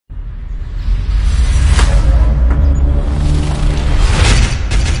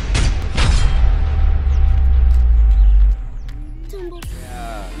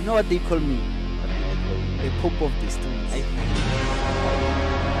what they call me? The Pope of the streets.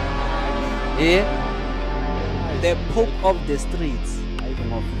 Yeah? The Pope of the streets.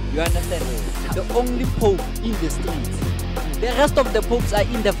 You understand? The only Pope in the streets. The rest of the popes are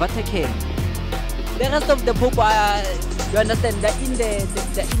in the Vatican. The rest of the Pope are, you understand, they're in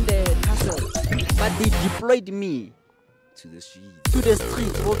the castle. But they deployed me To the streets. to the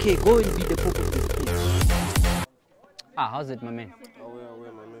streets. Okay, go and be the Pope of the streets. How's it, my man? Oh,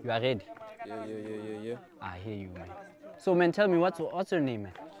 where, my man? You are ready? Yeah. I hear you, man. So, man, tell me, what's your name,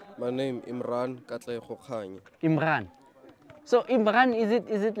 man? My name Imran Katlay Khokhanye. Imran. So, Imran,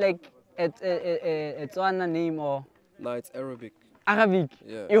 is it like a Tswana name or? No, it's Arabic. Arabic?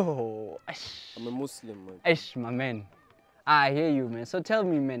 Yeah. Yo, I'm a Muslim, man. my man. I hear you, man. So tell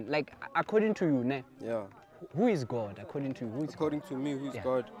me, man, like, according to you, ne, Yeah. who is God? According to you, who is God? According to me, who's Yeah.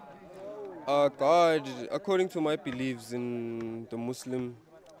 God? God, according to my beliefs in the Muslim,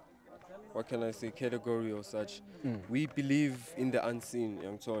 what can I say, category or such, we believe in the unseen,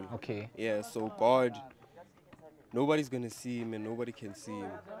 young tall. Okay. Yeah, so God, nobody's gonna see him and nobody can see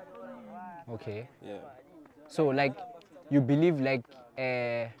him. Okay. Yeah. So, like, you believe, like,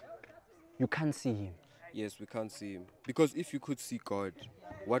 you can't see him. Yes, we can't see him. Because if you could see God,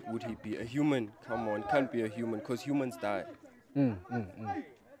 what would he be? A human? Come on, can't be a human because humans die.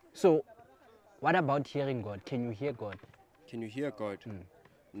 So, what about hearing God? Can you hear God? Can you hear God?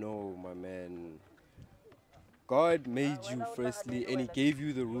 No, my man. God made you firstly and he gave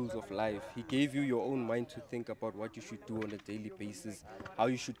you the rules of life. He gave you your own mind to think about what you should do on a daily basis, how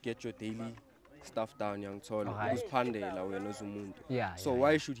you should get your daily stuff down, young tall. Yeah. So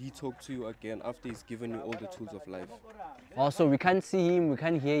why should he talk to you again after he's given you all the tools of life? Also, we can't see him, we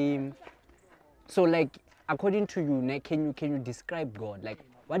can't hear him. So, like, according to you, ne, can you describe God? Like,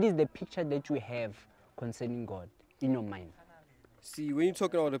 what is the picture that you have concerning God in your mind? See, when you're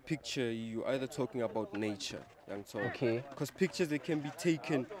talking about a picture, you're either talking about nature, young tall. Okay. Because pictures that can be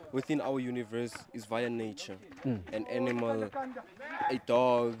taken within our universe is via nature. An animal, a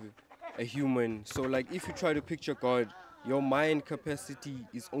dog, a human. So like if you try to picture God, your mind capacity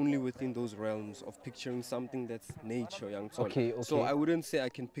is only within those realms of picturing something that's nature, young tall. Okay. So I wouldn't say I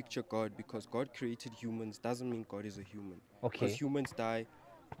can picture God because God created humans doesn't mean God is a human. Okay. Because humans die,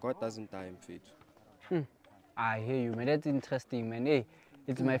 God doesn't die in fate. I hear you, man. That's interesting, man. Hey,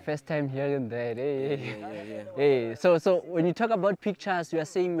 it's my first time hearing that. Hey, Yeah. Hey, so when you talk about pictures, you are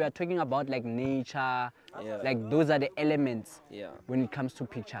saying we are talking about like nature, like those are the elements when it comes to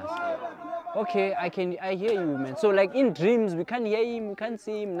pictures. Okay, I hear you, man. So like in dreams, we can't hear him, we can't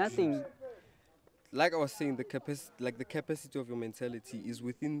see him, nothing. Like I was saying, the capacity of your mentality is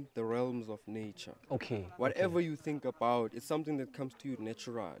within the realms of nature. Okay. Whatever you think about, it's something that comes to you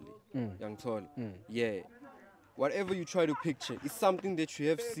naturally, young tall. Yeah. Whatever you try to picture, it's something that you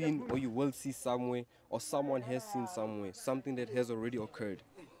have seen or you will see somewhere or someone has seen somewhere, something that has already occurred.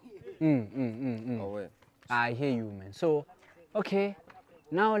 I hear you, man. So, okay,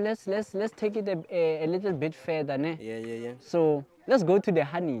 now let's take it a little bit further, ne? Yeah. So let's go to the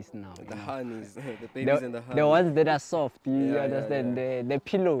honeys now. The honeys, the babies and the honeys. The ones that are soft, you Yeah, understand? yeah. The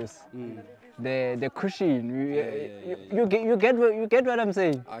pillows, the cushion. Yeah. You get what I'm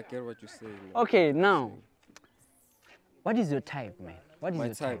saying? I get what you're saying. Man. Okay, now, what is your type, man? What is My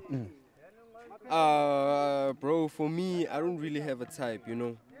your type? Bro, for me, I don't really have a type, you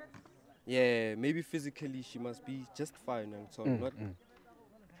know. Yeah, maybe physically she must be just fine, young tall.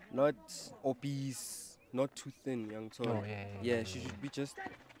 Not obese, not too thin, young tall. Oh, yeah. She should be just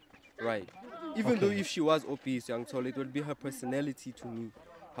right. Even though if she was obese, young tall, it would be her personality to me,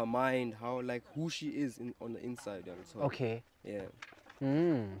 her mind, how like who she is on the inside, young tall. Okay. Yeah.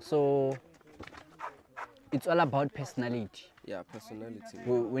 So it's all about personality. Yeah, personality.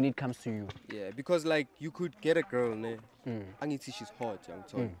 When it comes to you. Yeah, because like you could get a girl, ne? Angiti, she's hot, young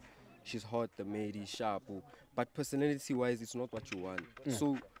tall. She's hot, the maid is sharp, but personality-wise, it's not what you want.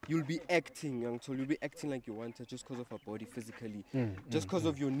 So you'll be acting, young tall. You'll be acting like you want her just because of her body physically, just because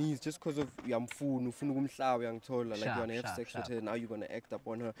of your needs, just because of young tall, like you wanna have sex with her. Now you're gonna act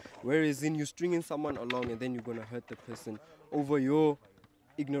upon her. Whereas you're stringing someone along and then you're gonna hurt the person over your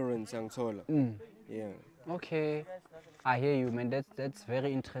ignorance, young tall. Yeah. Okay, I hear you, man. That's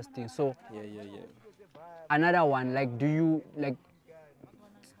very interesting. So Yeah. another one, like, do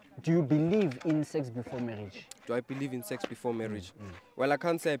you believe in sex before marriage? Do I believe in sex before marriage? Well, I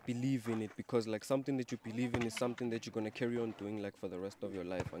can't say I believe in it because like something that you believe in is something that you're gonna carry on doing like for the rest of your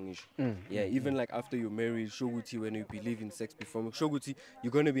life, Angish. Even like after you're married, Shoguti, when you believe in sex before Shoguti,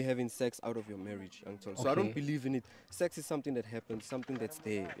 you're gonna be having sex out of your marriage, young tall. So I don't believe in it. Sex is something that happens, something that's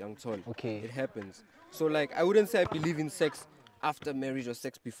there, young tall. Okay. It happens. So like I wouldn't say I believe in sex after marriage or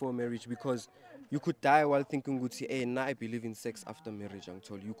sex before marriage, because you could die while thinking, hey, now I believe in sex after marriage.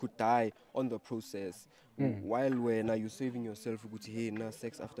 You could die on the process. While now you're saving yourself, hey, now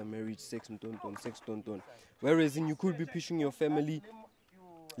sex after marriage, sex don't. Whereas you could be pushing your family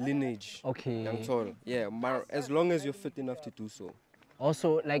lineage. Okay. Yeah, as long as you're fit enough to do so.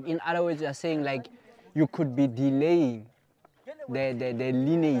 Also, like in other words, you're saying like you could be delaying the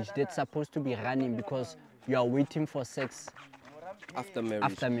lineage that's supposed to be running because you are waiting for sex after marriage.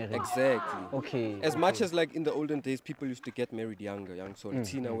 After marriage. Exactly. Okay. As much as like in the olden days, people used to get married younger.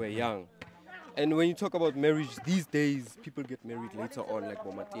 Tina were young. And when you talk about marriage these days, people get married later on, like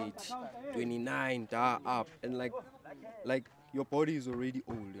Mama 29, up, and like your body is already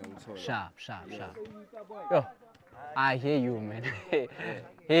old, Sharp. Yo, I hear you, man.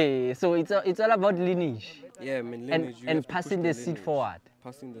 Hey, so it's all about lineage. Yeah, man, lineage. And passing the seed forward.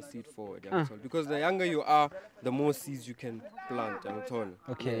 Passing the seed forward, because the younger you are, the more seeds you can plant,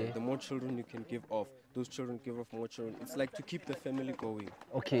 Okay. Yeah, the more children you can give off. Those children give off more children. It's like to keep the family going.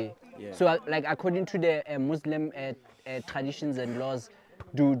 Okay. Yeah. So, like according to the Muslim traditions and laws,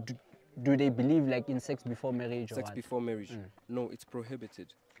 do they believe like in sex before marriage? Sex before marriage? No, it's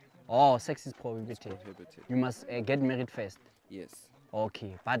prohibited. Oh, sex is prohibited. It's prohibited. You must get married first. Yes.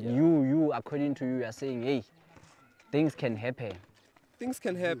 Okay, but you, according to you, are saying, hey, things can happen. Things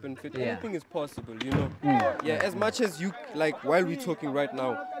can happen. Anything is possible, Yeah, as much as you, like, while we're talking right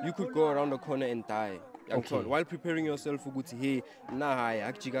now, you could go around the corner and die. Okay. While preparing yourself for hey, I'm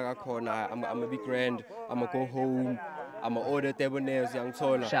a big grand, I'm going to go home, I'm going to order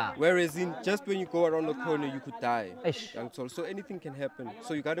debonaires, Whereas just when you go around the corner, you could die. So anything can happen.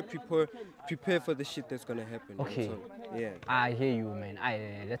 So you got to prepare for the shit that's going to happen. Okay. Yeah. I hear you, man.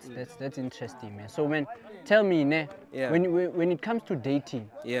 That's interesting, man. So, man, tell me, when it comes to dating,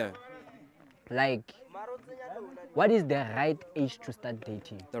 like, what is the right age to start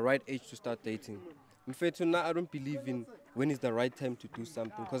dating? The right age to start dating. In fact, now I don't believe in when is the right time to do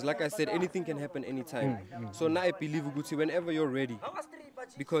something. Because like I said, anything can happen anytime. So now I believe whenever you're ready.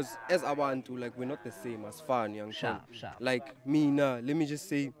 Because as Abantu, like, we're not the same as fun, young Sharp. Like me now, let me just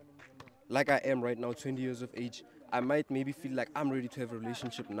say, like I am right now, 20 years of age, I might maybe feel like I'm ready to have a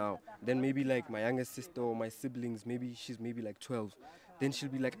relationship now. Then maybe like my younger sister or my siblings, maybe she's maybe like 12. Then she'll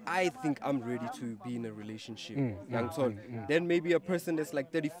be like, I think I'm ready to be in a relationship. Then maybe a person that's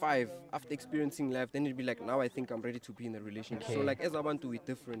like 35, after experiencing life, then it'll be like, now I think I'm ready to be in a relationship. Okay. So like as I want to be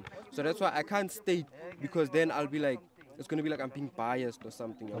different. So that's why I can't state, because then I'll be like, it's going to be like I'm being biased or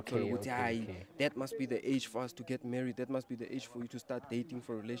something. Okay. That must be the age for us to get married. That must be the age for you to start dating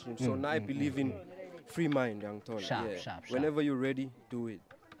for a relationship. So now I believe in free mind, young Tol. Sharp. Whenever you're ready, do it.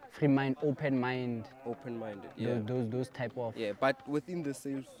 Free mind, open mind. Open-minded, yeah. Those type of... Yeah, but within the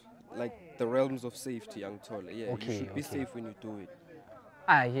safe, like the realms of safety, young Tol. Yeah, Okay, you should be safe when you do it.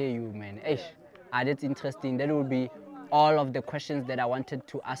 I hear you, man. That's interesting. That will be all of the questions that I wanted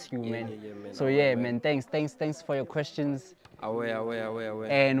to ask you, man. Yeah, man. So man, thanks for your questions. Away.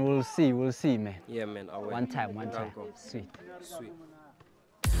 And we'll see, man. Yeah, man. Away. One time. Sweet.